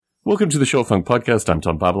Welcome to the Short Funk Podcast. I'm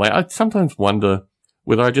Tom Barbalet. I sometimes wonder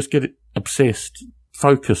whether I just get obsessed,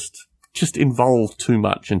 focused, just involved too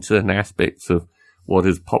much in certain aspects of what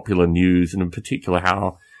is popular news, and in particular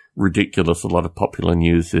how ridiculous a lot of popular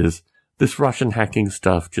news is. This Russian hacking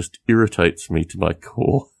stuff just irritates me to my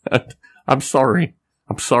core. I'm sorry.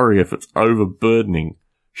 I'm sorry if it's overburdening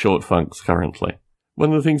Short Funks currently.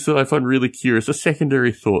 One of the things that I find really curious, a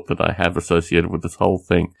secondary thought that I have associated with this whole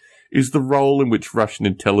thing, is the role in which Russian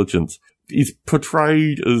intelligence is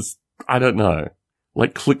portrayed as, I don't know,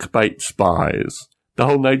 like clickbait spies. The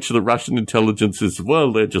whole nature of Russian intelligence is,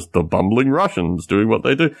 well, they're just the bumbling Russians doing what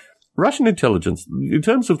they do. Russian intelligence, in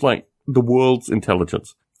terms of like the world's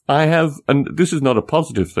intelligence, I have, and this is not a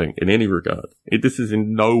positive thing in any regard. This is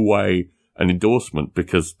in no way an endorsement,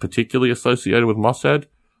 because particularly associated with Mossad,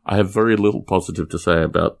 I have very little positive to say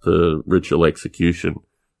about the ritual execution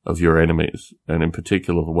of your enemies, and in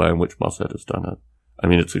particular the way in which Mossad has done it. I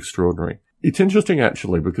mean, it's extraordinary. It's interesting,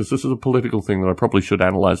 actually, because this is a political thing that I probably should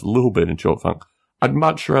analyse a little bit in Short Funk. I'd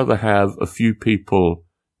much rather have a few people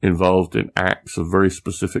involved in acts of very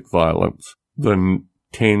specific violence than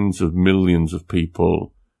tens of millions of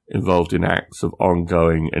people involved in acts of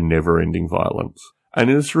ongoing and never-ending violence. And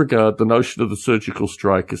in this regard, the notion of the surgical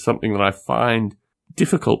strike is something that I find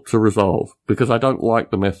difficult to resolve, because I don't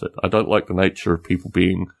like the method. I don't like the nature of people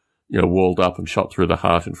being, walled up and shot through the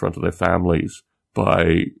heart in front of their families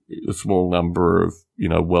by a small number of,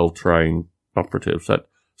 well-trained operatives. That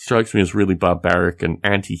strikes me as really barbaric and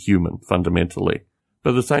anti-human, fundamentally.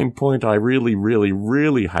 But at the same point, I really, really,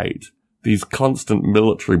 really hate these constant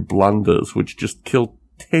military blunders which just kill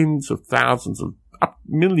tens of thousands of,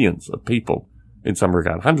 millions of people in some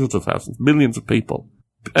regard, hundreds of thousands, millions of people.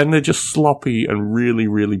 And they're just sloppy and really,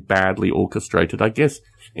 really badly orchestrated. I guess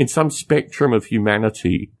in some spectrum of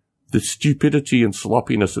humanity, the stupidity and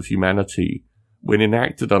sloppiness of humanity, when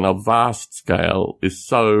enacted on a vast scale, is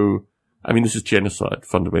so, this is genocide,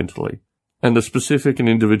 fundamentally. And the specific and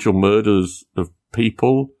individual murders of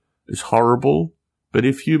people is horrible. But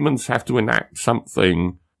if humans have to enact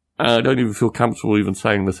something, I don't even feel comfortable even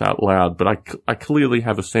saying this out loud, but I clearly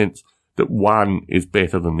have a sense that one is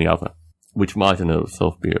better than the other, which might in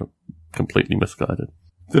itself be completely misguided.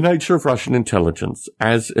 The nature of Russian intelligence,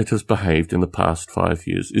 as it has behaved in the past 5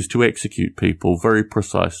 years, is to execute people very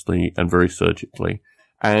precisely and very surgically.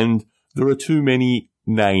 And there are too many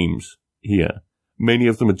names here. Many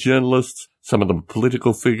of them are journalists, some of them are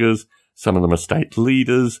political figures, some of them are state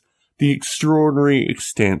leaders. The extraordinary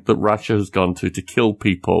extent that Russia has gone to kill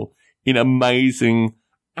people in amazing,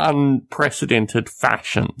 unprecedented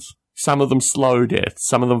fashions. Some of them slow deaths,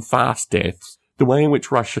 some of them fast deaths. The way in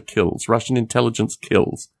which Russia kills, Russian intelligence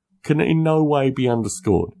kills, can in no way be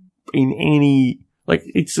underscored.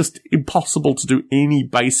 It's just impossible to do any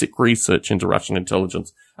basic research into Russian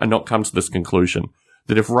intelligence and not come to this conclusion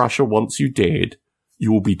that if Russia wants you dead,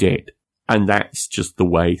 you will be dead. And that's just the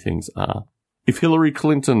way things are. If Hillary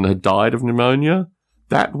Clinton had died of pneumonia,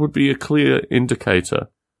 that would be a clear indicator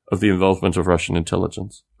of the involvement of Russian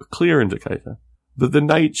intelligence. A clear indicator. That the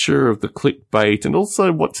nature of the clickbait, and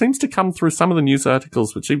also what seems to come through some of the news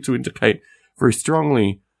articles, which seem to indicate very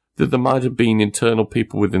strongly that there might have been internal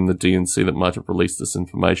people within the DNC that might have released this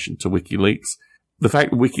information to WikiLeaks. The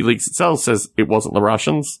fact that WikiLeaks itself says it wasn't the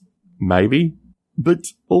Russians, maybe, but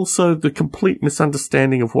also the complete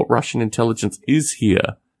misunderstanding of what Russian intelligence is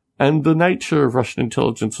here, and the nature of Russian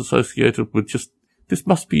intelligence associated with just, this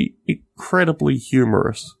must be incredibly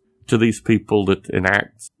humorous to these people that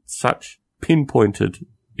enact such pinpointed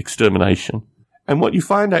extermination. And what you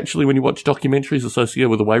find actually when you watch documentaries associated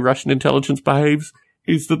with the way Russian intelligence behaves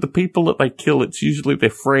is that the people that they kill, it's usually their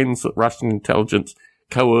friends that Russian intelligence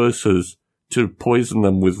coerces to poison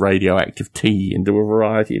them with radioactive tea and do a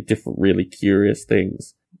variety of different really curious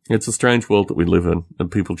things. It's a strange world that we live in, and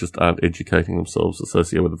people just aren't educating themselves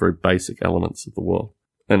associated with the very basic elements of the world.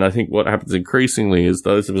 And I think what happens increasingly is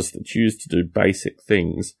those of us that choose to do basic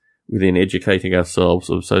things within educating ourselves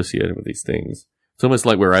associated with these things, it's almost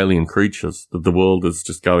like we're alien creatures, that the world is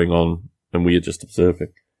just going on and we are just observing.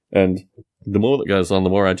 And the more that goes on, the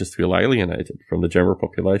more I just feel alienated from the general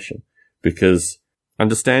population, because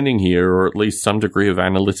understanding here, or at least some degree of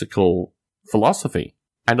analytical philosophy,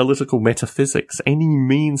 analytical metaphysics, any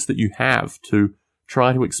means that you have to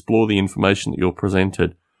try to explore the information that you're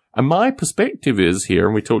presented. And my perspective is here,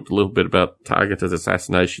 and we talked a little bit about targeted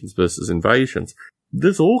assassinations versus invasions,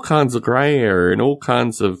 there's all kinds of grey area and all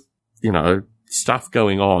kinds of, stuff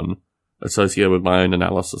going on associated with my own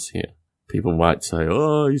analysis here. People might say,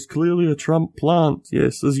 oh, he's clearly a Trump plant.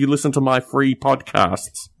 Yes, as you listen to my free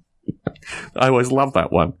podcasts. I always love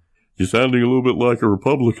that one. You're sounding a little bit like a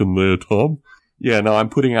Republican there, Tom. Yeah, no, I'm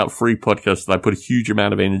putting out free podcasts that I put a huge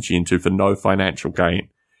amount of energy into for no financial gain.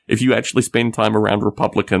 If you actually spend time around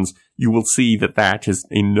Republicans, you will see that that is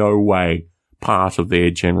in no way part of their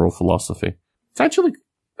general philosophy. It's actually,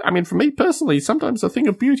 I mean, for me personally, sometimes a thing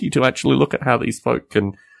of beauty to actually look at how these folk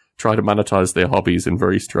can try to monetize their hobbies in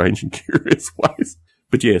very strange and curious ways.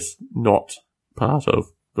 But yes, not part of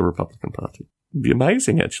the Republican Party. It'd be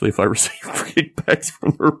amazing, actually, if I received kickbacks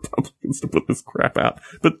from the Republicans to put this crap out.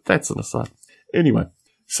 But that's an aside. Anyway,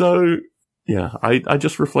 so, yeah, I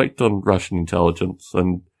just reflect on Russian intelligence,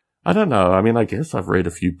 and I don't know. I mean, I guess I've read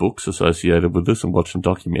a few books associated with this and watched some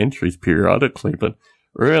documentaries periodically, but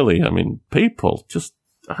really, I mean, people just,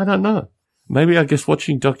 I don't know. Maybe I guess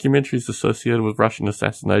watching documentaries associated with Russian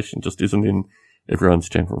assassination just isn't in everyone's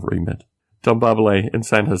general remit. Tom Barbalet in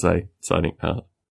San Jose, signing out.